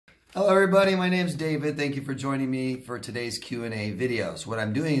Hello everybody, my name's David. Thank you for joining me for today's Q&A videos. What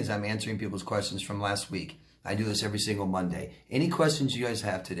I'm doing is I'm answering people's questions from last week. I do this every single Monday. Any questions you guys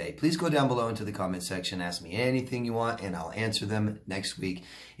have today, please go down below into the comment section, ask me anything you want, and I'll answer them next week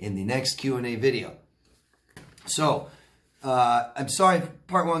in the next Q&A video. So, I'm sorry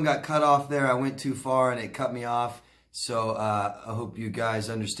part one got cut off there. I went too far and it cut me off. So I hope you guys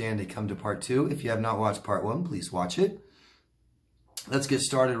understand and come to part two. If you have not watched part one, please watch it. Let's get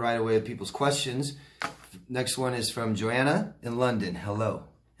started right away with people's questions. Next one is from Joanna in London. Hello.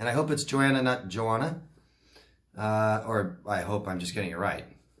 And I hope it's Joanna, not Joanna. Or I hope I'm just getting it right.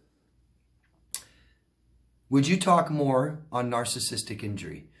 Would you talk more on narcissistic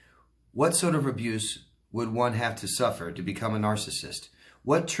injury? What sort of abuse would one have to suffer to become a narcissist?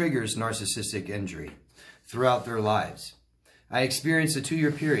 What triggers narcissistic injury throughout their lives? I experienced a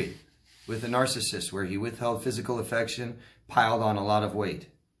 2-year period with a narcissist where he withheld physical affection, piled on a lot of weight.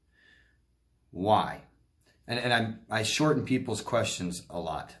 Why? And I shorten people's questions a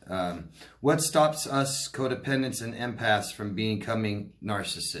lot. What stops us codependents and empaths from becoming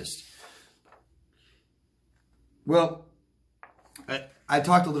narcissists? Well, I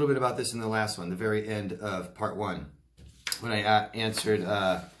talked a little bit about this in the last one, the very end of part one, when I answered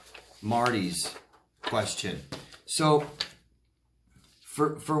Marty's question. So,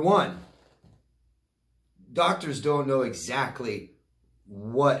 for one, doctors don't know exactly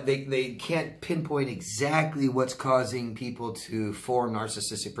what, they can't pinpoint exactly what's causing people to form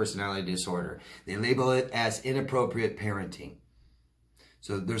narcissistic personality disorder. They label it as inappropriate parenting.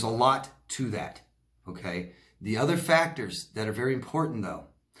 So there's a lot to that, okay? The other factors that are very important though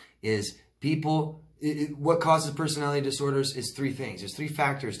is people, what causes personality disorders is 3 things. There's 3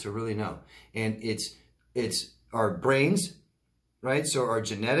 factors to really know. And it's our brains, right? So our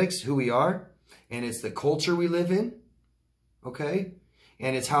genetics, who we are, and it's the culture we live in, okay?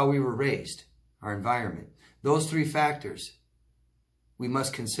 And it's how we were raised, our environment. Those 3 factors we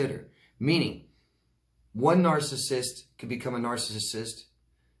must consider. Meaning, one narcissist could become a narcissist,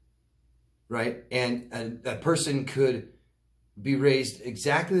 right? And a person could be raised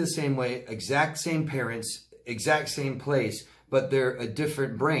exactly the same way, exact same parents, exact same place, but they're a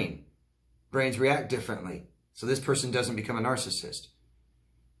different brain. Brains react differently. So this person doesn't become a narcissist.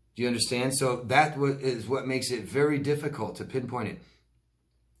 Do you understand? So that is what makes it very difficult to pinpoint it.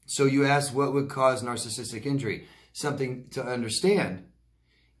 So you ask what would cause narcissistic injury. Something to understand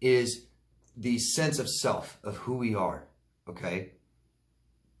is the sense of self, of who we are, okay?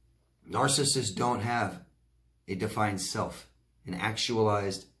 Narcissists don't have a defined self, an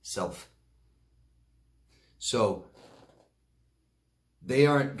actualized self. So they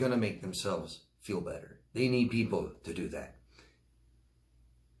aren't going to make themselves feel better. They need people to do that.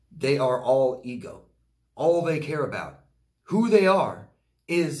 They are all ego. All they care about, who they are,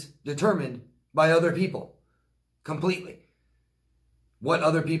 is determined by other people. Completely. What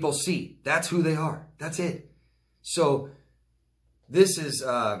other people see. That's who they are. That's it. So, this is...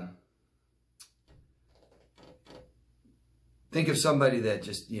 think of somebody that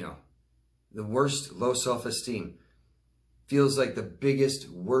just, the worst low self-esteem. Feels like the biggest,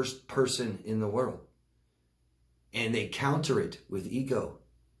 worst person in the world. And they counter it with ego.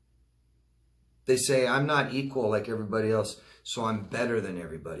 They say, I'm not equal like everybody else, so I'm better than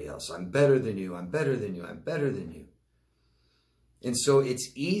everybody else. I'm better than you. I'm better than you. I'm better than you. And so it's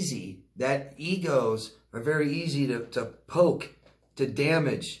easy. That egos are very easy to poke, to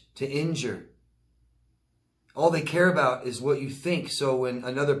damage, to injure. All they care about is what you think. So when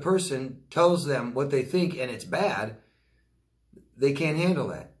another person tells them what they think and it's bad, they can't handle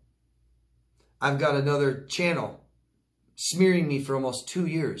that. I've got another channel smearing me for almost 2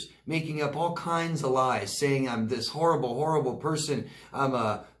 years, making up all kinds of lies, saying I'm this horrible, horrible person. I'm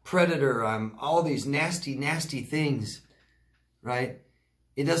a predator. I'm all these nasty, nasty things, right?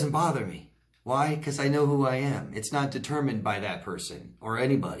 It doesn't bother me. Why? Because I know who I am. It's not determined by that person or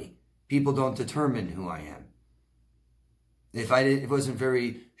anybody. People don't determine who I am. If I wasn't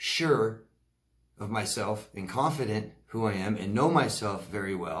very sure of myself and confident who I am and know myself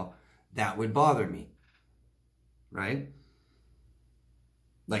very well, that would bother me, right?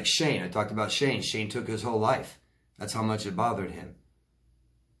 Like Shane, I talked about Shane. Shane took his whole life. That's how much it bothered him,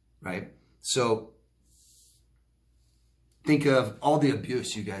 right? So think of all the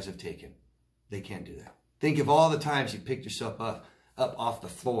abuse you guys have taken. They can't do that. Think of all the times you picked yourself up off the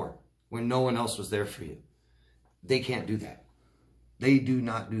floor when no one else was there for you. They can't do that. They do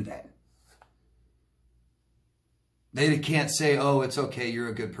not do that. They can't say, oh, it's okay, you're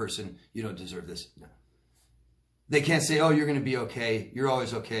a good person, you don't deserve this. No. They can't say, oh, you're going to be okay. You're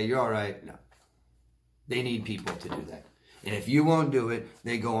always okay. You're all right. No. They need people to do that. And if you won't do it,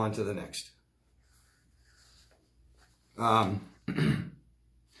 they go on to the next.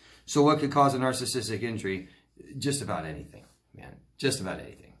 So what could cause a narcissistic injury? Just about anything, man. Just about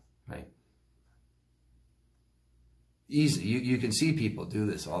anything, right? Easy. You can see people do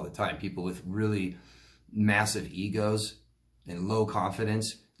this all the time. People with really massive egos and low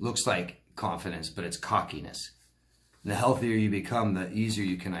confidence. Looks like confidence, but it's cockiness. The healthier you become, the easier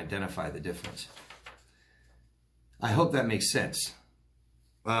you can identify the difference. I hope that makes sense.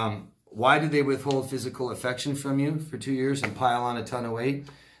 Why did they withhold physical affection from you for 2 years and pile on a ton of weight?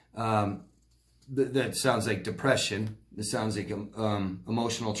 That sounds like depression. It sounds like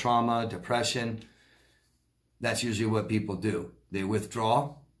emotional trauma, depression. That's usually what people do. They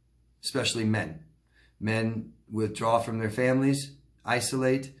withdraw, especially men. Men withdraw from their families,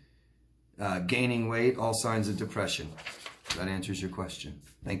 isolate, gaining weight, all signs of depression. That answers your question.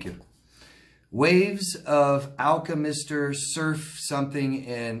 Thank you. Waves of Alchemister surf something,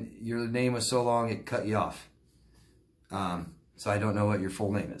 and your name was so long it cut you off. So I don't know what your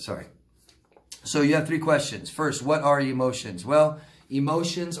full name is. Sorry. So you have 3 questions. First, what are emotions? Well,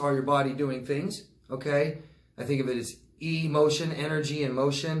 emotions are your body doing things. Okay. I think of it as emotion, energy, and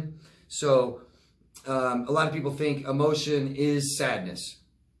motion. So a lot of people think emotion is sadness.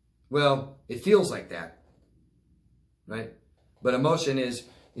 Well, it feels like that, right? But emotion is,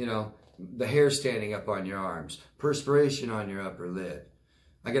 you know, the hair standing up on your arms, perspiration on your upper lip.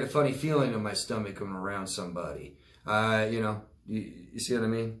 I get a funny feeling in my stomach when I'm around somebody. You know, you see what I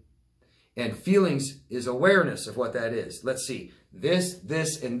mean? And feelings is awareness of what that is. Let's see. This,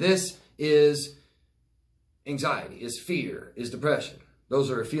 and this is anxiety, is fear, is depression. Those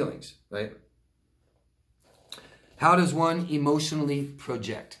are feelings, right? How does one emotionally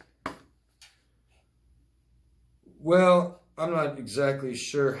project? Well, I'm not exactly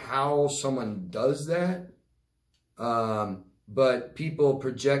sure how someone does that, but people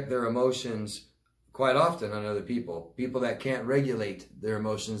project their emotions quite often on other people. People that can't regulate their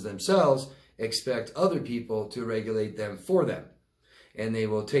emotions themselves expect other people to regulate them for them. And they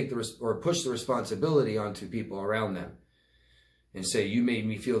will take or push the responsibility onto people around them and say, you made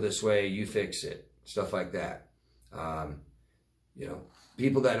me feel this way, you fix it. Stuff like that. You know,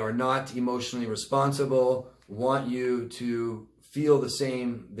 people that are not emotionally responsible want you to feel the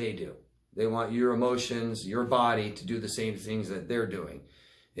same they do. They want your emotions, your body to do the same things that they're doing.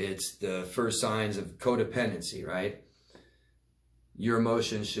 It's the first signs of codependency, right? Your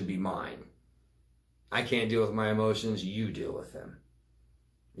emotions should be mine. I can't deal with my emotions, you deal with them.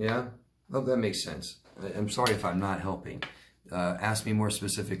 Yeah? Hope that makes sense. I'm sorry if I'm not helping. Ask me more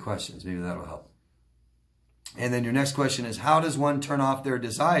specific questions. Maybe that'll help. And then your next question is, how does one turn off their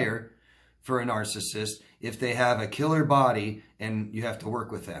desire for a narcissist if they have a killer body and you have to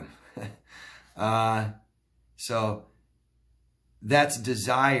work with them? So that's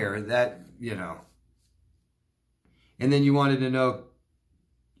desire, that, you know. And then you wanted to know,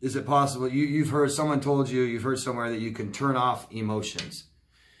 is it possible, you've heard, someone told you, you've heard somewhere that you can turn off emotions.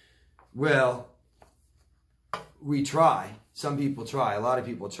 Well, we try. Some people try. A lot of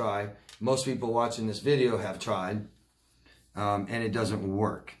people try. Most people watching this video have tried. And it doesn't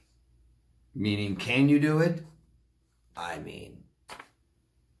work. Meaning, can you do it? I mean,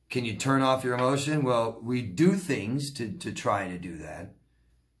 can you turn off your emotion? Well, we do things to try to do that.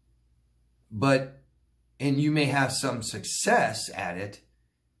 And you may have some success at it,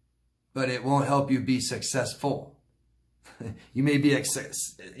 but it won't help you be successful. You may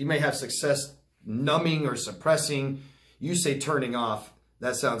have success numbing or suppressing. You say turning off.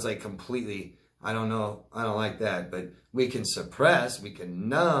 That sounds like completely, I don't know, I don't like that. But we can suppress, we can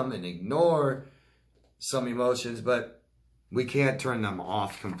numb and ignore some emotions, but we can't turn them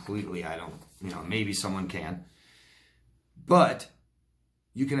off completely. I don't, you know, maybe someone can. But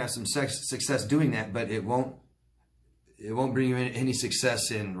you can have some success doing that, but it won't bring you any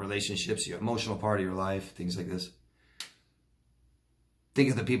success in relationships, your emotional part of your life, things like this.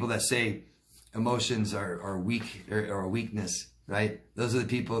 Think of the people that say emotions are weak or a weakness, right? Those are the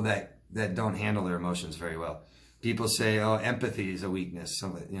people that don't handle their emotions very well. People say, oh, empathy is a weakness.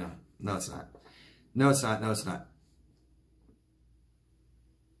 Something, you know, no, it's not. No, it's not. No, it's not.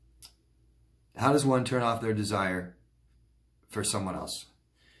 How does one turn off their desire for someone else?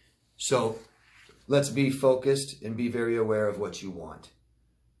 So let's be focused and be very aware of what you want.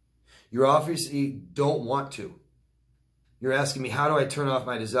 You obviously don't want to. You're asking me, how do I turn off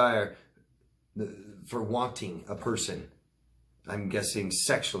my desire for wanting a person? I'm guessing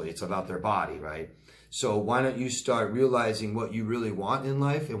sexually, it's about their body, right? So why don't you start realizing what you really want in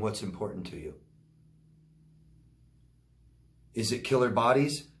life and what's important to you? Is it killer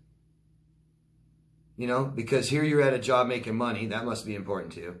bodies? You know, because here you're at a job making money. That must be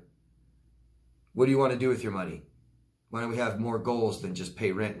important to you. What do you want to do with your money? Why don't we have more goals than just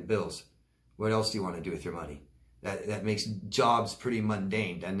pay rent and bills? What else do you want to do with your money? That makes jobs pretty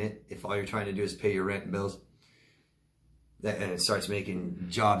mundane, doesn't it? If all you're trying to do is pay your rent and bills. And it starts making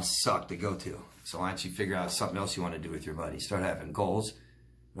jobs suck to go to. So why don't you figure out something else you want to do with your money? Start having goals,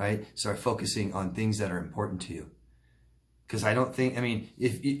 right? Start focusing on things that are important to you. Because I don't think, I mean,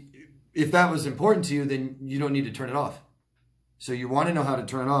 if that was important to you, then you don't need to turn it off. So you want to know how to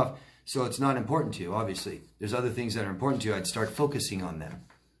turn it off, so it's not important to you, obviously. There's other things that are important to you. I'd start focusing on them,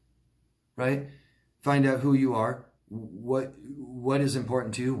 right? Find out who you are, what is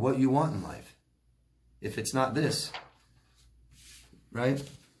important to you, what you want in life. If it's not this, right?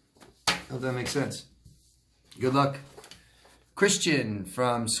 Hope that makes sense. Good luck. Christian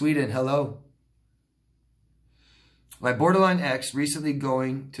from Sweden, hello. My borderline ex recently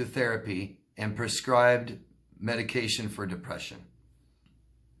going to therapy and prescribed medication for depression.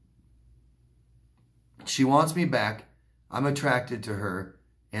 She wants me back. I'm attracted to her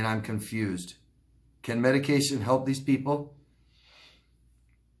and I'm confused. Can medication help these people?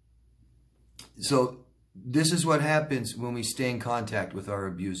 So this is what happens when we stay in contact with our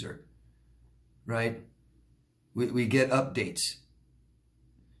abuser, right? We get updates.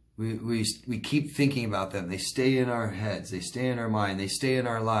 We keep thinking about them. They stay in our heads. They stay in our mind. They stay in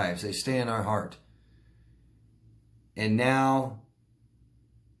our lives. They stay in our heart. And now,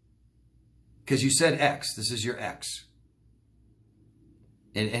 because you said ex, this is your ex.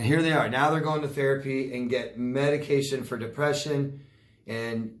 And here they are. Now they're going to therapy and get medication for depression.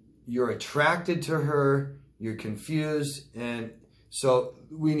 And you're attracted to her. You're confused. And so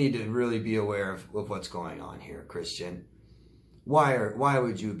we need to really be aware of what's going on here, Christian. Why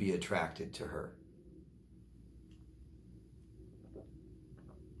would you be attracted to her?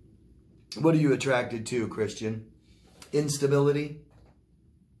 What are you attracted to, Christian? Instability?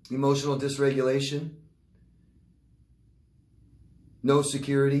 Emotional dysregulation? No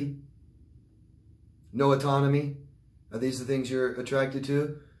security? No autonomy? Are these the things you're attracted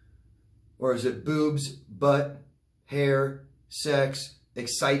to? Or is it boobs, butt, hair, sex,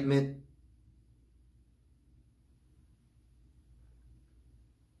 excitement?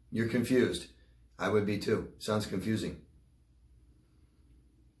 You're confused. I would be too. Sounds confusing.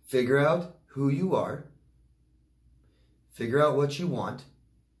 Figure out who you are. Figure out what you want.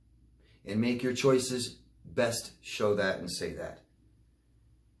 And make your choices best show that and say that.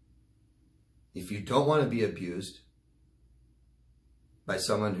 If you don't want to be abused by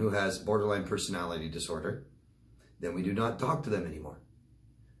someone who has borderline personality disorder, then we do not talk to them anymore.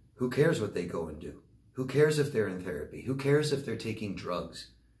 Who cares what they go and do? Who cares if they're in therapy? Who cares if they're taking drugs?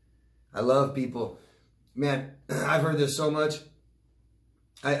 I love people. Man, I've heard this so much.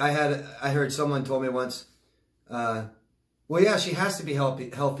 I heard someone told me once, well, yeah, she has to be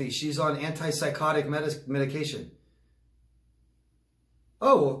healthy. She's on antipsychotic medication.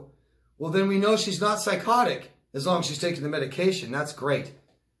 Oh, well, then we know she's not psychotic as long as she's taking the medication. That's great.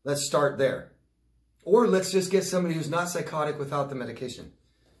 Let's start there. Or let's just get somebody who's not psychotic without the medication.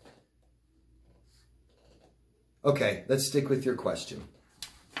 Okay, let's stick with your question.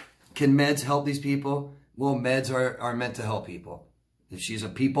 Can meds help these people? Well, meds are meant to help people. If she's a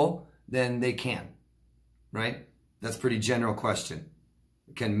people, then they can, right? That's a pretty general question.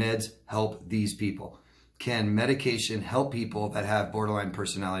 Can meds help these people? Can medication help people that have borderline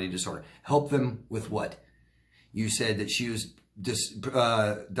personality disorder? Help them with what? You said that she was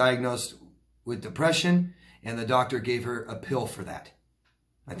diagnosed with depression and the doctor gave her a pill for that.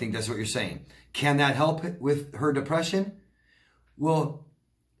 I think that's what you're saying. Can that help with her depression? Well,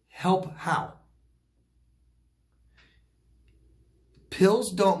 help how?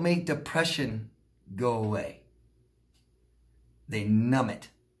 Pills don't make depression go away. They numb it,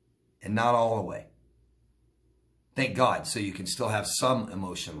 and not all the way. Thank God, so you can still have some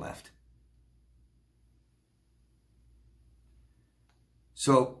emotion left.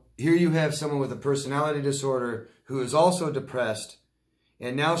 So here you have someone with a personality disorder who is also depressed,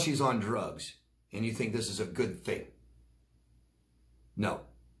 and now she's on drugs, and you think this is a good thing. No.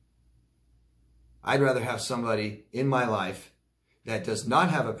 I'd rather have somebody in my life that does not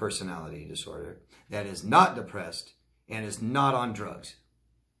have a personality disorder, that is not depressed, and is not on drugs.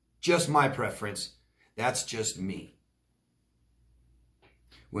 Just my preference. That's just me.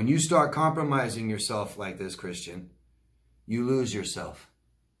 When you start compromising yourself like this, Christian, you lose yourself.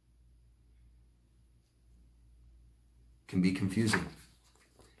 It can be confusing.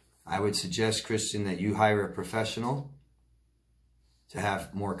 I would suggest, Christian, that you hire a professional to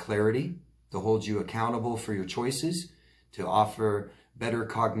have more clarity, to hold you accountable for your choices, to offer better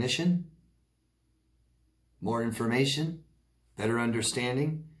cognition, more information, better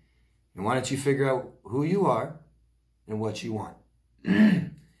understanding. And why don't you figure out who you are and what you want?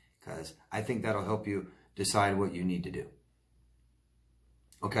 Because I think that'll help you decide what you need to do.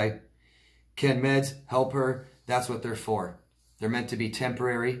 Okay? Can meds help her? That's what they're for. They're meant to be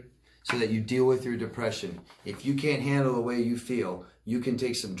temporary so that you deal with your depression. If you can't handle the way you feel, you can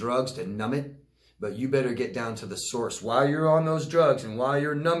take some drugs to numb it, but you better get down to the source. While you're on those drugs and while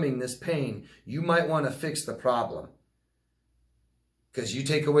you're numbing this pain, you might want to fix the problem. Because you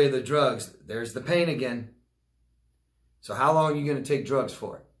take away the drugs, there's the pain again. So how long are you going to take drugs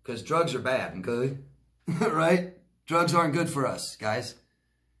for? Because drugs are bad and good, right? Drugs aren't good for us, guys.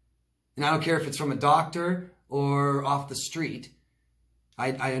 And I don't care if it's from a doctor or off the street.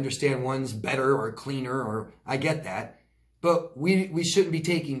 I understand one's better or cleaner, or I get that. But we shouldn't be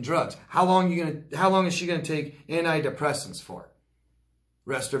taking drugs. How long is she gonna take antidepressants for?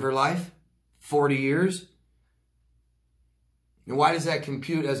 Rest of her life? 40 years? And why does that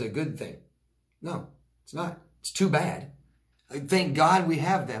compute as a good thing? No, it's not. It's too bad. Thank God we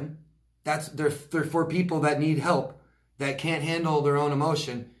have them. They're for people that need help, that can't handle their own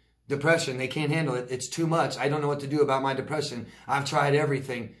emotion. Depression, they can't handle it. It's too much. I don't know what to do about my depression. I've tried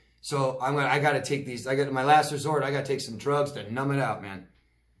everything. So I got to take these. My last resort, I got to take some drugs to numb it out, man.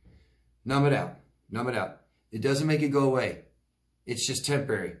 Numb it out. Numb it out. It doesn't make it go away. It's just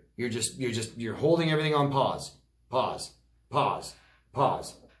temporary. You're holding everything on pause. Pause. Pause.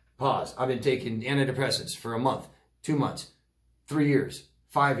 Pause. Pause. I've been taking antidepressants for a month, 2 months, 3 years,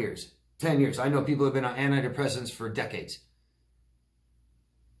 5 years, 10 years. I know people have been on antidepressants for decades.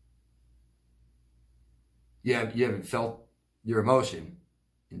 You haven't felt your emotion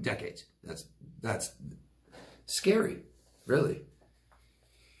in decades. That's scary, really.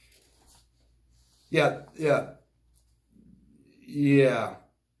 Yeah.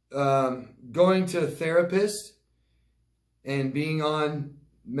 Going to a therapist and being on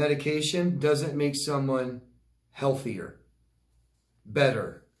medication doesn't make someone healthier,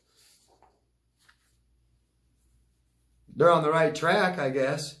 better. They're on the right track, I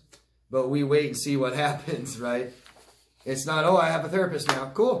guess. But we wait and see what happens, right? It's not, oh, I have a therapist now.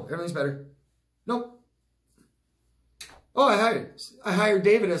 Cool, everything's better. Nope. Oh, I hired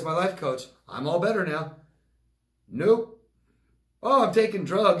David as my life coach. I'm all better now. Nope. Oh, I'm taking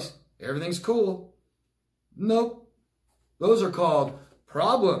drugs. Everything's cool. Nope. Those are called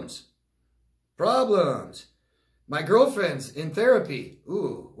problems. Problems. My girlfriend's in therapy.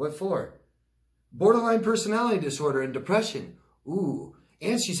 Ooh, what for? Borderline personality disorder and depression. Ooh.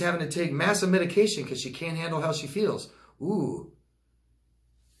 And she's having to take massive medication because she can't handle how she feels. Ooh.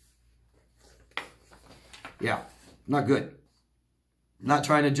 Yeah, not good. I'm not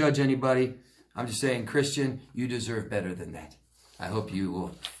trying to judge anybody. I'm just saying, Christian, you deserve better than that. I hope you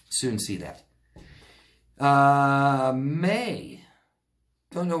will soon see that. May.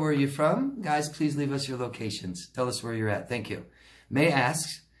 Don't know where you're from. Guys, please leave us your locations. Tell us where you're at. Thank you. May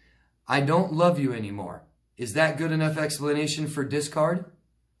asks, I don't love you anymore. Is that good enough explanation for discard?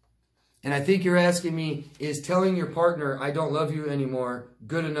 And I think you're asking me, is telling your partner, I don't love you anymore,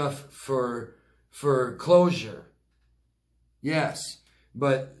 good enough for closure? Yes,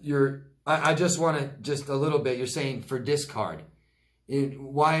 but I just want to, just a little bit, you're saying for discard.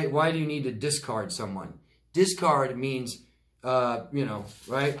 Why do you need to discard someone? Discard means,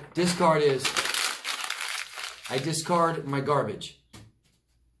 right? Discard is, I discard my garbage.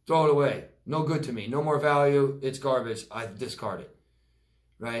 Throw it away. No good to me. No more value. It's garbage. I discard it.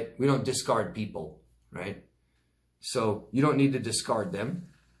 Right? We don't discard people. Right? So you don't need to discard them.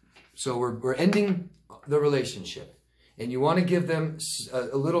 So we're ending the relationship. And you want to give them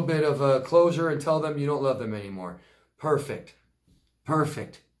a little bit of a closure and tell them you don't love them anymore. Perfect.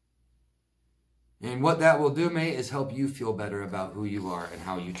 Perfect. And what that will do, mate, is help you feel better about who you are and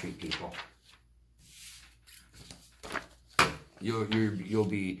how you treat people. You'll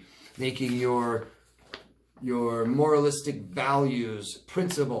be making your moralistic values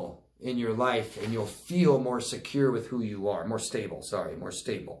principle in your life, and you'll feel more secure with who you are. More stable.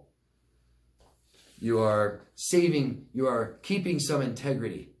 You are keeping some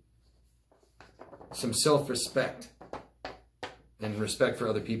integrity, some self-respect, and respect for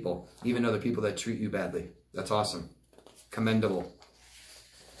other people, even other people that treat you badly. That's awesome. Commendable.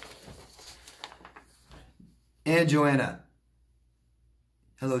 And Joanna.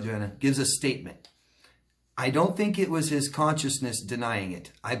 Hello, Joanna. Gives a statement. I don't think it was his consciousness denying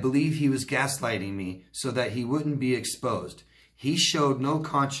it. I believe he was gaslighting me so that he wouldn't be exposed. He showed no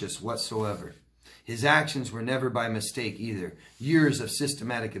conscience whatsoever. His actions were never by mistake either. Years of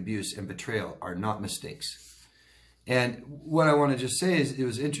systematic abuse and betrayal are not mistakes. And what I want to just say is, it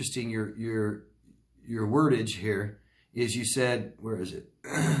was interesting. your wordage here is you said, where is it?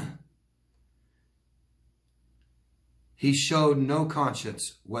 He showed no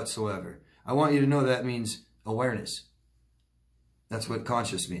conscience whatsoever. I want you to know that means awareness. That's what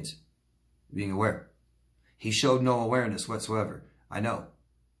conscious means, being aware. He showed no awareness whatsoever. I know.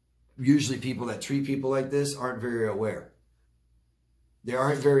 Usually people that treat people like this aren't very aware. They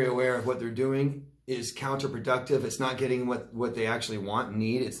aren't very aware of what they're doing is counterproductive. It's not getting what they actually want and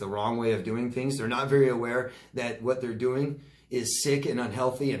need. It's the wrong way of doing things. They're not very aware that what they're doing is sick and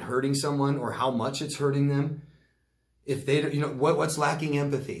unhealthy and hurting someone, or how much it's hurting them. If they, what's lacking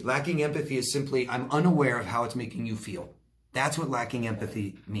empathy? Lacking empathy is simply, I'm unaware of how it's making you feel. That's what lacking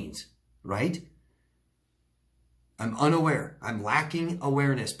empathy means, right? I'm unaware. I'm lacking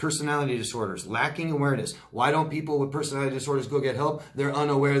awareness. Personality disorders, lacking awareness. Why don't people with personality disorders go get help? They're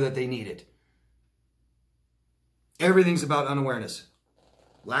unaware that they need it. Everything's about unawareness.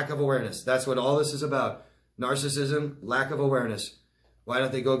 Lack of awareness. That's what all this is about. Narcissism, lack of awareness. Why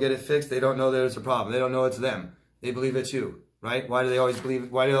don't they go get it fixed? They don't know that it's a problem. They don't know it's them. They believe it's you, right? Why do they always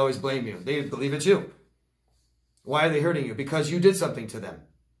blame you? They believe it's you. Why are they hurting you? Because you did something to them.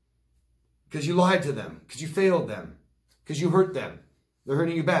 Because you lied to them. Because you failed them. Because you hurt them. They're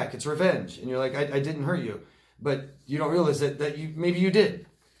hurting you back. It's revenge. And you're like, I didn't hurt you. But you don't realize that maybe you did.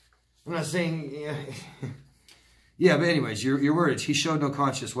 I'm not saying... Yeah, but anyways, your wordage, he showed no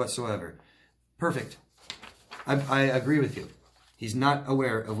conscience whatsoever. Perfect. I agree with you. He's not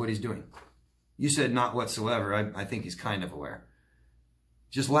aware of what he's doing. You said not whatsoever. I think he's kind of aware.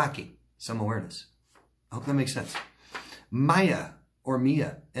 Just lacking some awareness. I hope that makes sense. Maya, or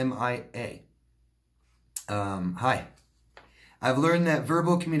Mia, M-I-A. Hi. I've learned that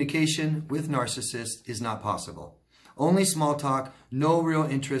verbal communication with narcissists is not possible. Only small talk, no real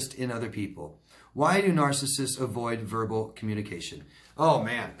interest in other people. Why do narcissists avoid verbal communication? Oh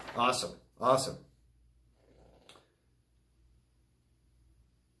man, awesome, awesome.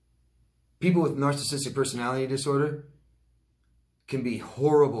 People with narcissistic personality disorder can be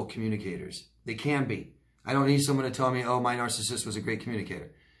horrible communicators. They can be. I don't need someone to tell me, oh, my narcissist was a great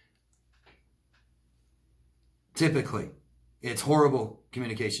communicator. Typically, it's horrible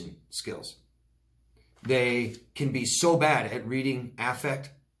communication skills. They can be so bad at reading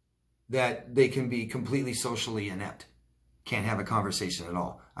affect that they can be completely socially inept. Can't have a conversation at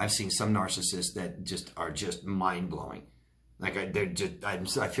all. I've seen some narcissists that are just mind-blowing. Like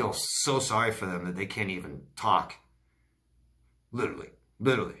I feel so sorry for them that they can't even talk. Literally.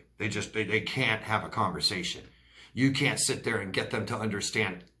 They can't have a conversation. You can't sit there and get them to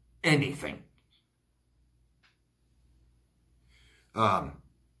understand anything. All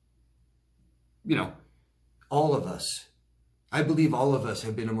of us, I believe all of us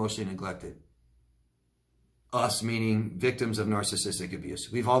have been emotionally neglected. Us meaning victims of narcissistic abuse.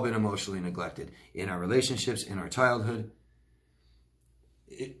 We've all been emotionally neglected in our relationships, in our childhood.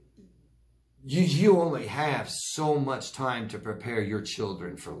 You only have so much time to prepare your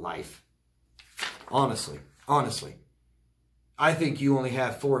children for life. Honestly. I think you only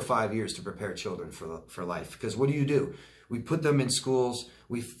have 4 or 5 years to prepare children for life. Because what do? We put them in schools,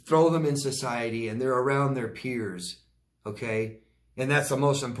 we throw them in society, and they're around their peers, okay? And that's the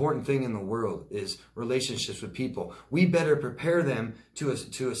most important thing in the world, is relationships with people. We better prepare them to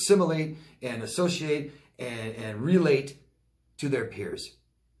assimilate and associate and relate to their peers.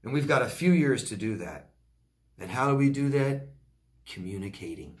 And we've got a few years to do that. And how do we do that?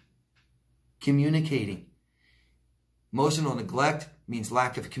 Communicating. Emotional neglect means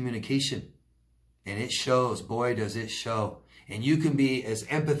lack of communication. And it shows. Boy, does it show. And you can be as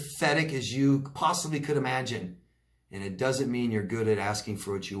empathetic as you possibly could imagine. And it doesn't mean you're good at asking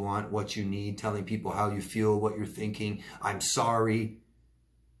for what you want, what you need, telling people how you feel, what you're thinking. I'm sorry.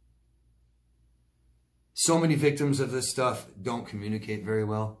 So many victims of this stuff don't communicate very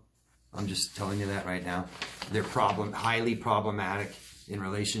well. I'm just telling you that right now. They're highly problematic in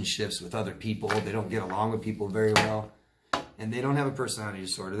relationships with other people. They don't get along with people very well. And they don't have a personality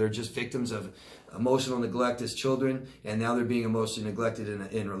disorder. They're just victims of emotional neglect as children. And now they're being emotionally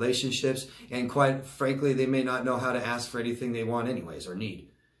neglected in relationships. And quite frankly, they may not know how to ask for anything they want anyways or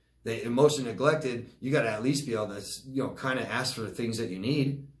need. They emotionally neglected, you got to at least be able to, kind of ask for the things that you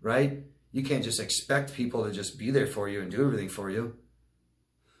need, right? You can't just expect people to just be there for you and do everything for you.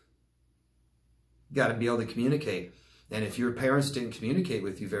 You got to be able to communicate. And if your parents didn't communicate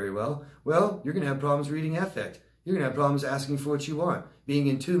with you very well, you're going to have problems reading affect. You're going to have problems asking for what you want, being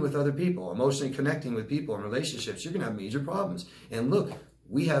in tune with other people, emotionally connecting with people in relationships. You're going to have major problems. And look,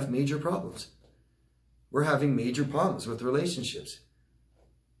 we have major problems. We're having major problems with relationships,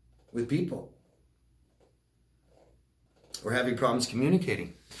 with people. We're having problems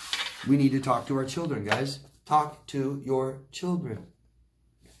communicating. We need to talk to our children, guys. Talk to your children.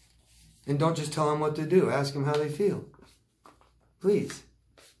 And don't just tell them what to do. Ask them how they feel. Please.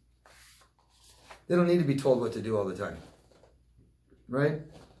 They don't need to be told what to do all the time. Right?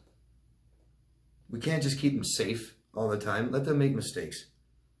 We can't just keep them safe all the time. Let them make mistakes.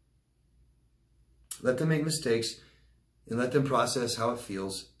 Let them make mistakes and let them process how it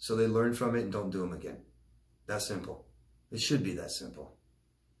feels so they learn from it and don't do them again. That simple. It should be that simple.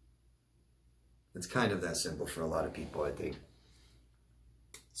 It's kind of that simple for a lot of people, I think.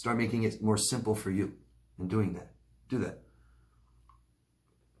 Start making it more simple for you and doing that. Do that.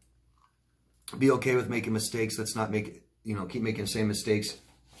 Be okay with making mistakes. Let's not make, keep making the same mistakes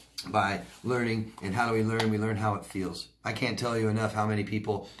by learning. And how do we learn? We learn how it feels. I can't tell you enough how many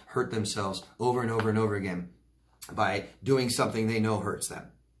people hurt themselves over and over and over again by doing something they know hurts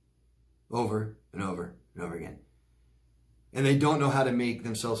them. Over and over and over again. And they don't know how to make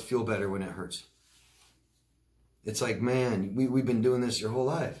themselves feel better when it hurts. It's like, man, we've been doing this your whole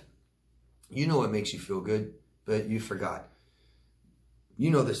life. You know what makes you feel good, but you forgot.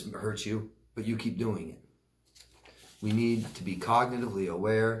 You know this hurts you, but you keep doing it. We need to be cognitively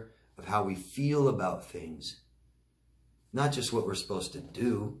aware of how we feel about things, not just what we're supposed to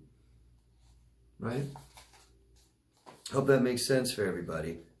do, right? Hope that makes sense for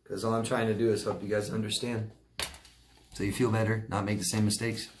everybody, because all I'm trying to do is help you guys understand so you feel better, not make the same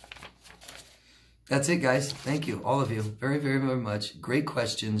mistakes. That's it, guys. Thank you, all of you, very, very, very much. Great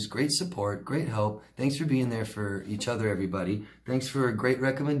questions, great support, great help. Thanks for being there for each other, everybody. Thanks for great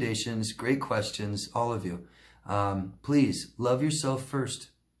recommendations, great questions, all of you. Please, love yourself first.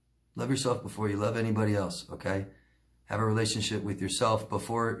 Love yourself before you love anybody else, okay? Have a relationship with yourself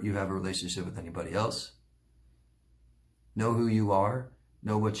before you have a relationship with anybody else. Know who you are,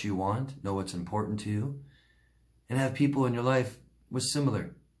 know what you want, know what's important to you, and have people in your life with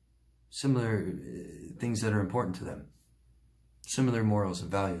similar things that are important to them. Similar morals and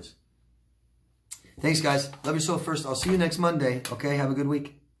values. Thanks, guys. Love yourself first. I'll see you next Monday. Okay, have a good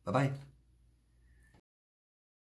week. Bye-bye.